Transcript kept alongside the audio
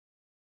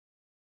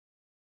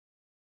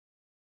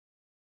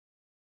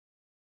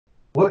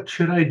What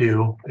should I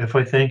do if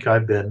I think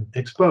I've been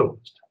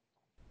exposed?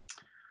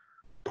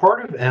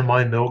 Part of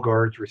MI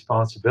Milgard's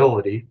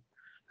responsibility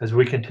as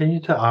we continue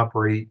to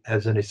operate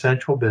as an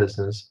essential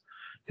business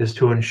is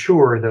to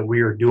ensure that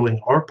we are doing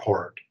our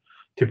part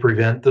to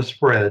prevent the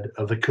spread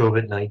of the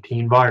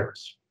COVID-19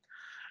 virus.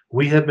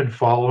 We have been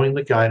following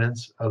the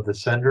guidance of the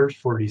Centers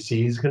for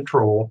Disease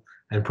Control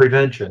and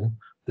Prevention,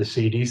 the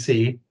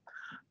CDC,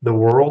 the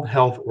World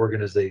Health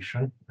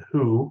Organization,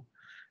 WHO,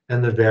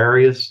 and the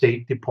various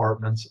state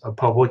departments of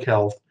public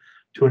health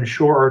to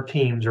ensure our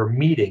teams are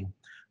meeting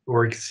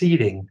or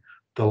exceeding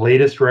the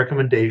latest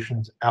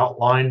recommendations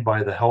outlined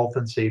by the health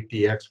and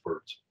safety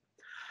experts.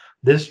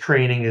 This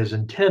training is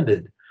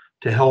intended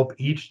to help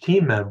each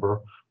team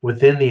member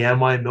within the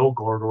MI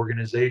Milgard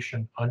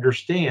organization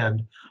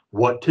understand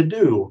what to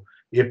do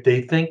if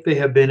they think they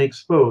have been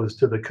exposed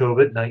to the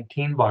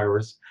COVID-19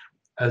 virus,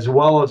 as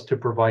well as to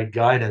provide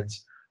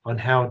guidance on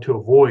how to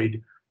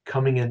avoid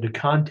coming into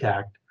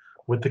contact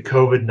with the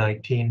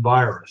COVID-19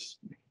 virus.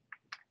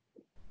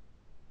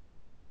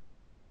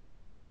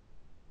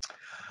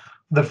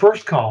 The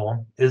first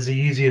column is the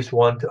easiest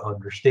one to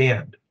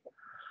understand.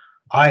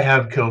 I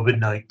have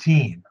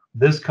COVID-19.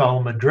 This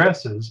column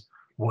addresses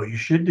what you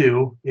should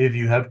do if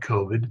you have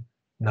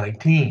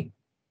COVID-19.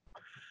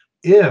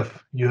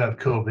 If you have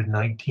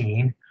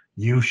COVID-19,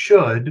 you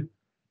should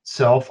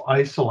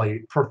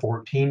self-isolate for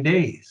 14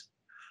 days.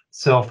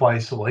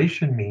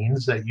 Self-isolation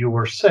means that you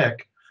are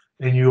sick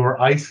and you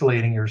are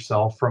isolating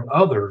yourself from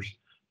others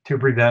to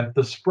prevent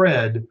the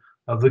spread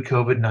of the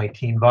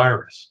COVID-19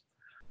 virus.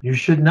 You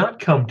should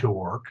not come to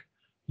work.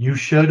 You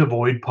should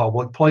avoid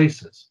public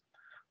places.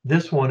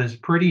 This one is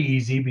pretty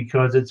easy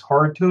because it's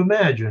hard to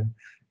imagine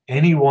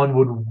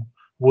anyone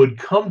would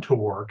come to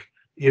work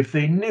if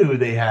they knew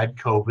they had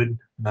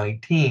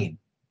COVID-19.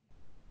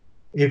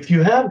 If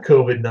you have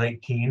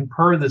COVID-19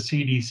 per the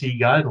CDC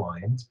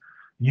guidelines,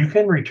 you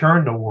can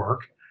return to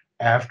work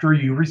after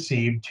you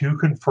receive two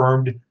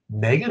confirmed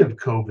negative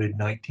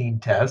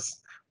COVID-19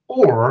 tests,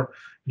 or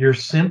your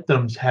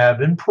symptoms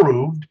have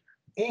improved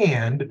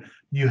and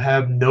you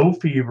have no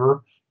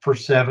fever for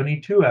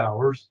 72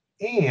 hours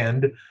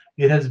and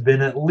it has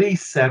been at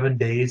least 7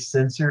 days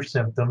since your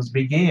symptoms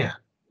began.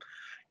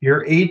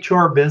 Your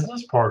HR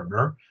business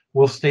partner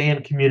will stay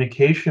in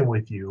communication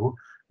with you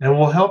and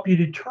will help you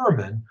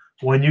determine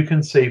when you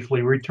can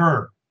safely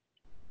return.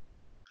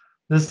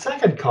 The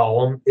second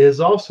column is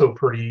also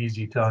pretty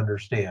easy to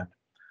understand.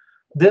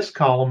 This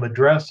column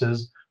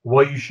addresses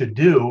what you should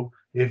do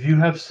if you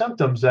have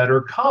symptoms that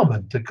are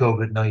common to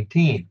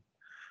COVID-19.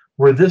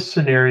 Where this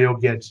scenario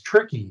gets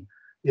tricky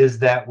is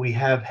that we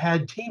have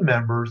had team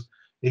members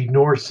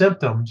ignore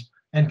symptoms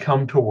and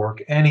come to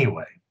work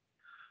anyway.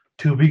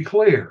 To be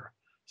clear,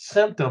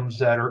 symptoms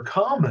that are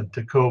common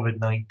to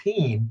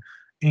COVID-19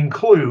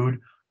 include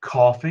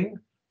coughing,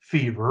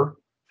 fever,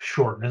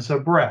 shortness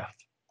of breath.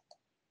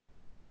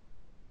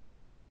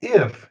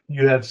 If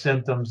you have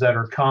symptoms that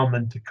are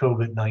common to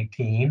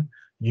COVID-19,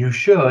 you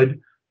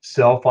should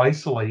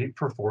self-isolate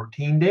for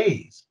 14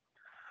 days.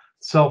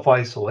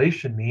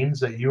 Self-isolation means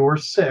that you are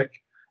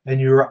sick and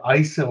you are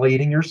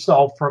isolating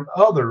yourself from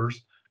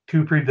others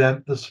to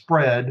prevent the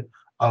spread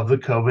of the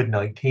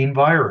COVID-19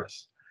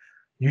 virus.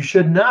 You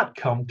should not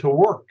come to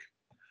work.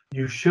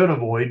 You should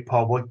avoid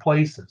public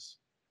places.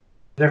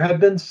 There have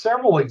been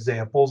several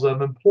examples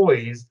of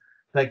employees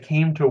that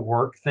came to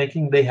work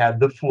thinking they had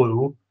the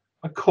flu,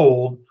 a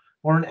cold,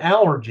 or an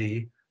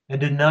allergy and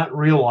did not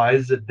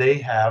realize that they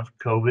have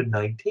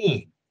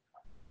COVID-19.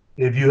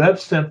 If you have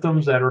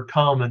symptoms that are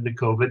common to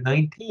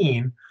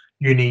COVID-19,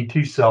 you need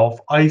to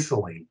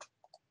self-isolate.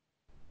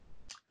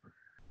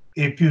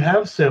 If you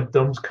have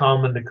symptoms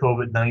common to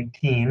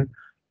COVID-19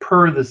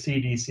 per the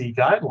CDC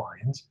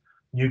guidelines,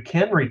 you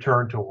can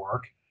return to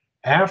work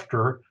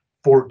after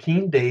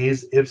 14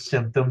 days if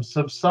symptoms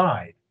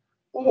subside,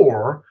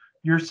 or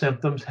your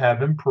symptoms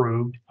have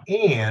improved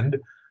and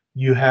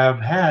you have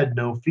had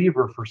no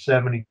fever for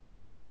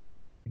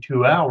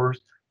 72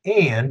 hours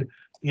and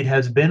it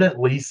has been at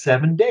least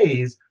 7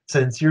 days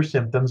since your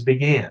symptoms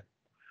began.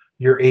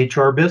 Your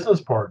HR business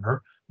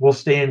partner will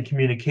stay in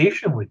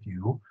communication with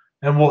you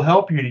and will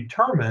help you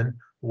determine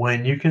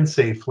when you can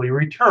safely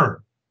return.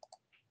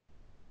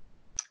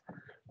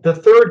 The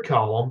third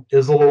column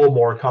is a little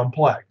more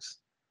complex.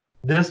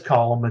 This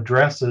column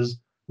addresses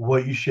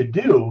what you should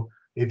do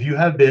if you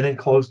have been in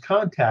close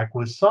contact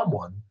with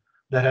someone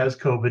that has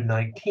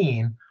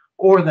COVID-19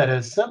 or that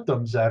has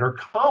symptoms that are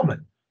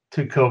common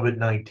to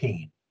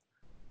COVID-19.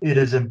 It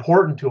is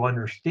important to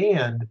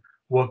understand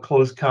what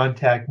close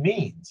contact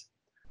means.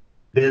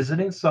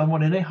 Visiting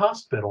someone in a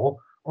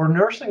hospital or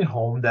nursing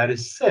home that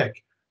is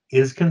sick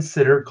is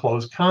considered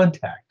close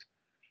contact.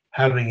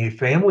 Having a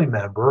family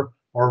member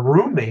or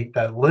roommate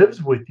that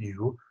lives with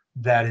you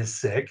that is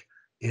sick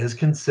is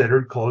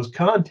considered close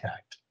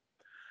contact.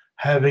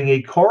 Having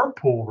a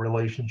carpool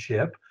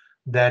relationship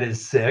that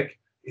is sick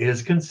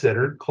is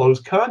considered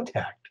close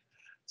contact.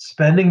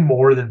 Spending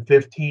more than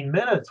 15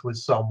 minutes with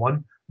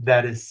someone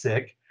that is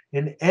sick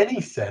in any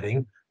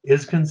setting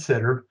is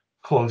considered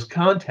close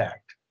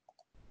contact.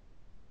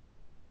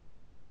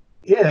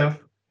 If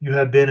you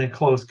have been in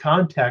close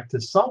contact to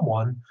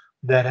someone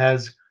that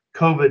has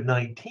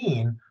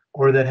COVID-19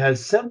 or that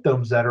has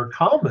symptoms that are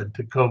common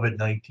to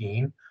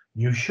COVID-19,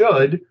 you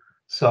should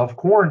self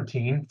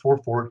quarantine for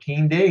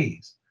 14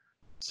 days.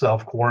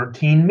 Self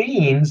quarantine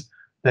means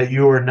that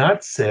you are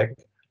not sick,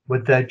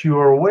 but that you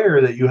are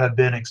aware that you have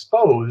been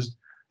exposed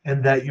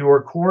and that you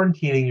are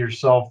quarantining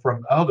yourself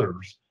from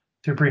others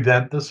to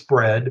prevent the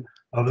spread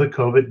of the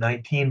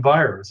COVID-19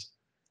 virus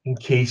in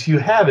case you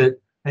have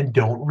it and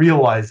don't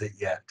realize it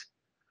yet.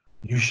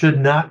 You should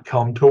not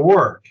come to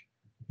work.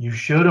 You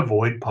should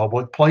avoid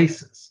public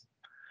places.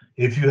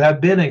 If you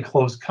have been in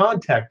close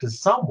contact to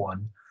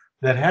someone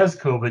that has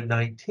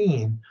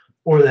COVID-19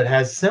 or that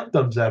has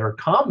symptoms that are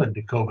common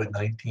to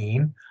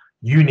COVID-19,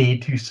 you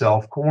need to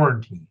self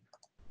quarantine.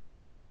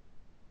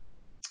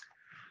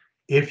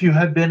 If you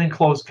have been in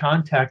close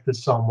contact with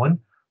someone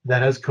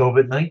that has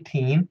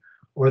COVID-19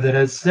 or that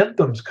has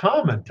symptoms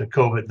common to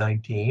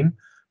COVID-19,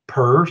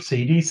 per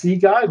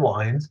CDC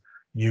guidelines,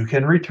 you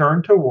can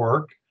return to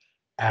work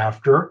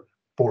after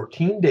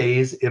 14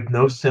 days if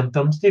no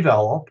symptoms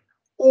develop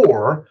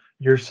or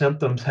your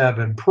symptoms have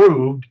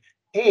improved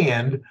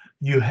and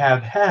you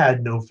have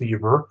had no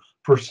fever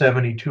for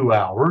 72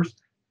 hours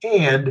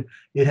and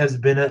it has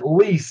been at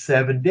least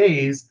 7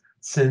 days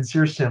since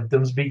your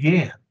symptoms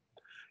began.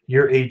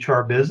 Your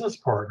HR business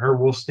partner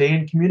will stay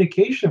in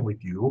communication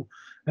with you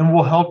and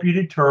will help you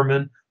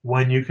determine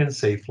when you can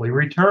safely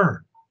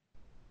return.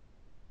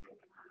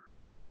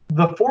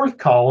 The fourth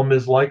column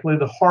is likely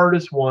the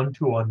hardest one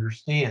to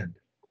understand.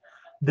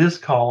 This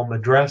column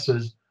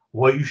addresses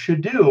what you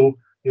should do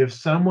if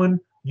someone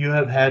you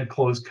have had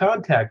close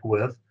contact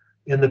with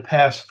in the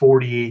past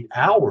 48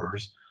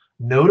 hours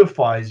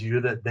notifies you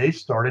that they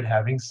started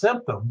having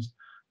symptoms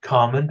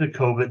common to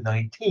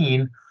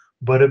COVID-19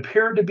 but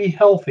appeared to be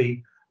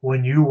healthy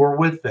when you were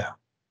with them.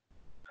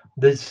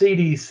 The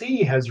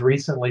CDC has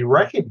recently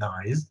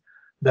recognized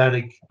that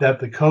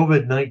the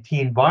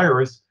COVID-19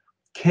 virus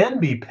can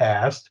be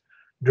passed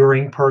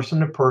during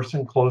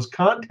person-to-person close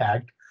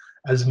contact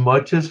as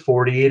much as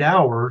 48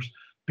 hours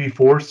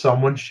before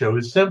someone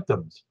shows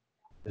symptoms.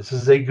 This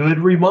is a good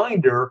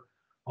reminder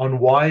on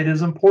why it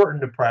is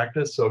important to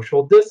practice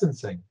social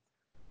distancing,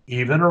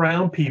 even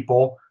around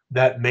people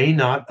that may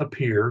not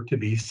appear to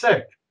be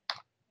sick.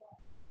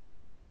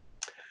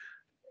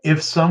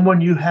 If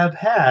someone you have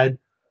had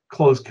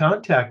close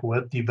contact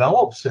with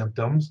develops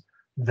symptoms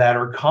that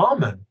are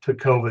common to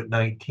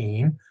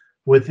COVID-19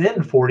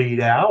 within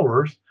 48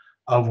 hours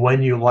of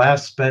when you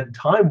last spent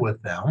time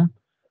with them,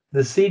 the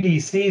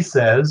CDC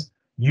says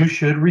you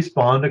should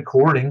respond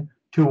according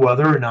to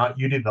whether or not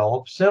you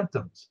develop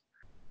symptoms.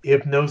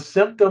 If no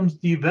symptoms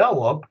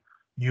develop,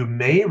 you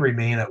may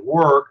remain at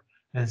work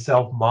and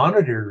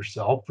self-monitor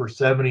yourself for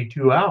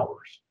 72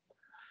 hours.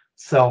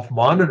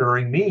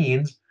 Self-monitoring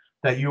means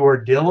that you are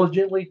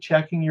diligently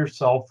checking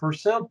yourself for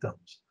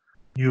symptoms.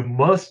 You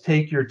must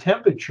take your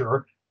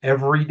temperature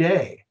every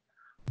day.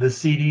 The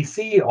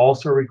CDC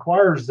also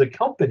requires the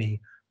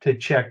company to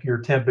check your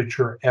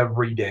temperature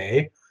every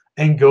day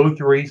and go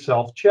through a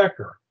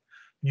self-checker.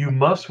 You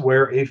must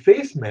wear a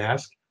face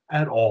mask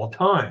at all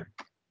times.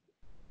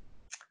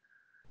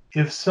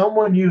 If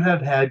someone you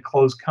have had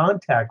close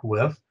contact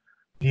with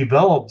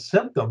develops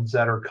symptoms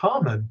that are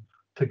common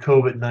to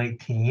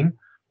COVID-19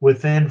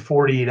 within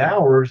 48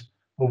 hours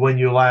of when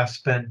you last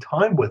spent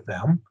time with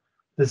them,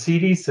 the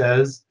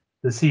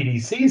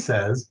CDC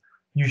says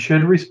you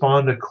should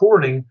respond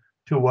according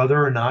to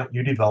whether or not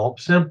you develop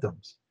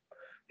symptoms.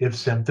 If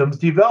symptoms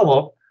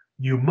develop,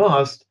 you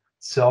must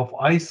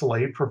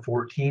self-isolate for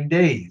 14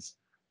 days.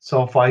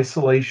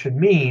 Self-isolation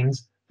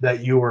means that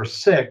you are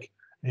sick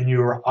and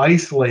you are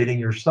isolating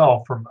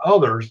yourself from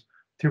others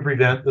to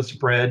prevent the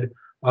spread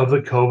of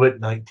the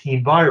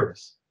COVID-19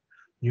 virus.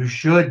 You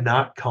should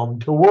not come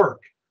to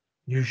work.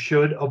 You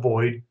should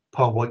avoid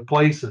public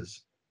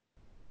places.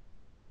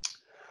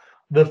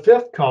 The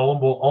fifth column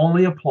will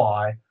only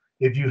apply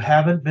if you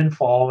haven't been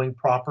following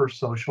proper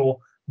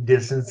social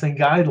distancing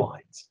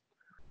guidelines.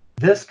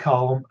 This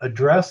column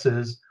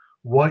addresses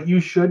what you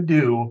should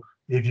do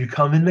if you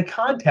come into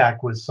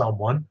contact with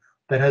someone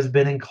that has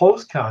been in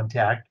close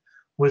contact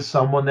with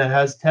someone that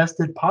has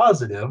tested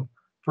positive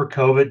for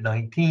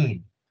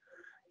COVID-19.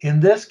 In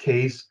this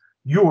case,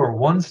 you are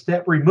one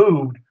step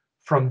removed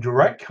from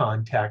direct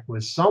contact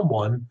with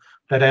someone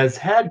that has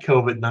had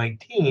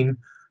COVID-19,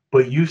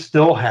 but you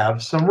still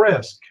have some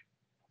risk.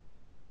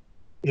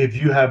 If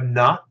you have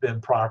not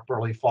been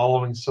properly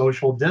following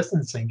social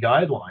distancing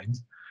guidelines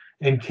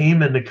and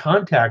came into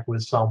contact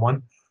with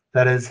someone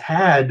that has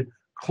had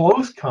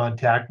close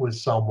contact with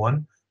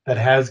someone that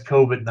has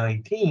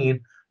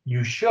COVID-19,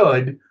 you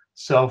should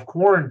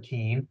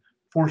self-quarantine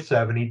for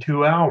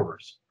 72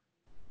 hours.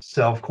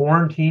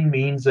 Self-quarantine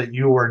means that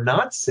you are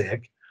not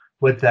sick,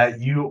 but that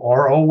you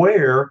are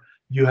aware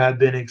you have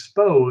been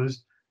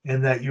exposed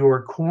and that you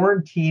are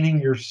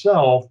quarantining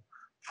yourself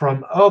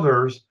from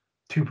others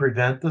to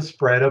prevent the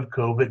spread of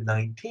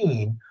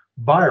COVID-19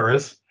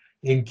 virus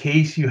in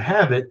case you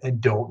have it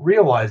and don't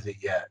realize it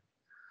yet.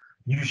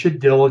 You should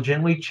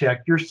diligently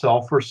check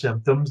yourself for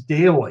symptoms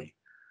daily.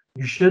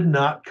 You should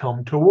not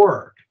come to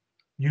work.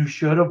 You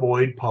should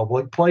avoid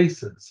public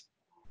places.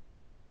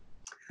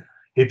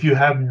 If you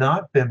have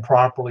not been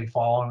properly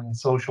following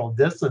social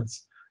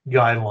distance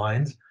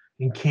guidelines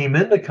and came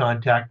into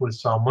contact with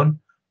someone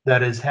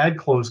that has had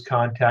close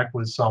contact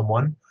with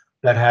someone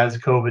that has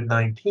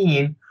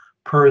COVID-19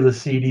 per the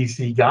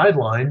CDC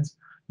guidelines,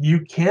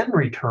 you can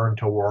return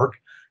to work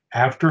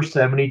after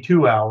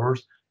 72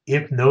 hours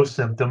if no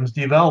symptoms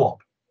develop.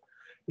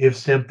 If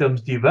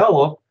symptoms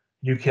develop,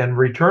 you can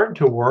return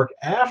to work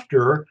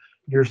after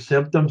your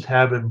symptoms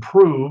have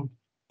improved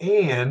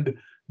and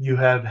you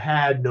have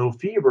had no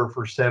fever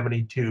for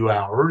 72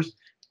 hours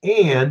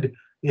and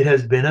it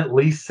has been at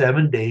least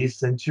 7 days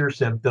since your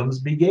symptoms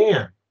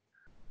began.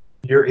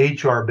 Your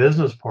HR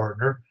business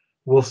partner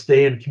will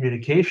stay in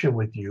communication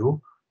with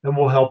you and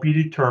will help you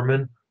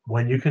determine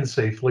when you can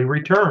safely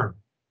return.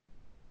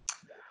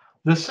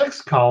 The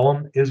sixth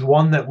column is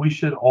one that we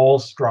should all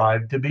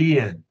strive to be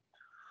in.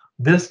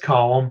 This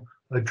column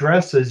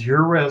addresses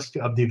your risk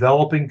of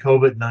developing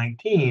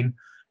COVID-19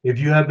 if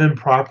you have been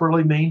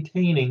properly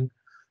maintaining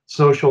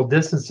social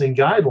distancing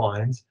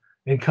guidelines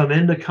and come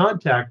into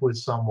contact with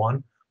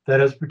someone that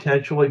has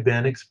potentially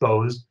been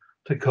exposed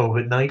to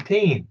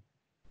COVID-19.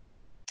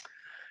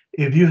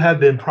 If you have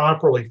been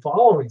properly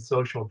following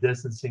social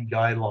distancing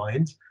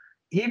guidelines,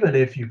 even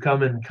if you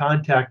come in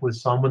contact with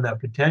someone that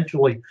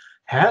potentially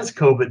has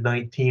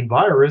COVID-19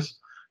 virus,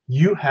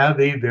 you have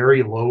a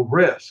very low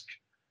risk.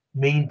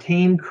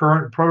 Maintain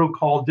current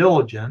protocol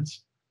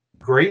diligence.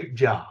 Great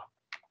job.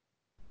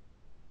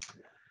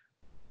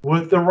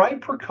 With the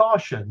right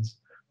precautions,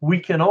 we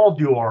can all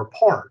do our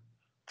part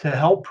to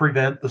help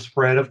prevent the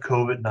spread of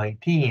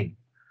COVID-19.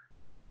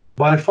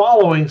 By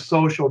following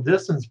social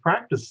distance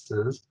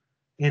practices,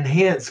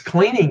 enhanced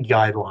cleaning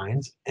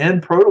guidelines,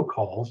 and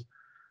protocols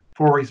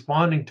for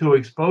responding to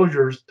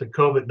exposures to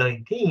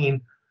COVID-19,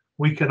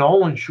 we can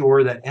all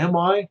ensure that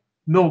MI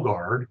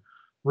Milgard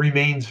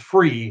remains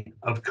free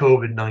of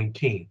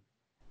COVID-19.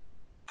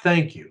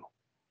 Thank you.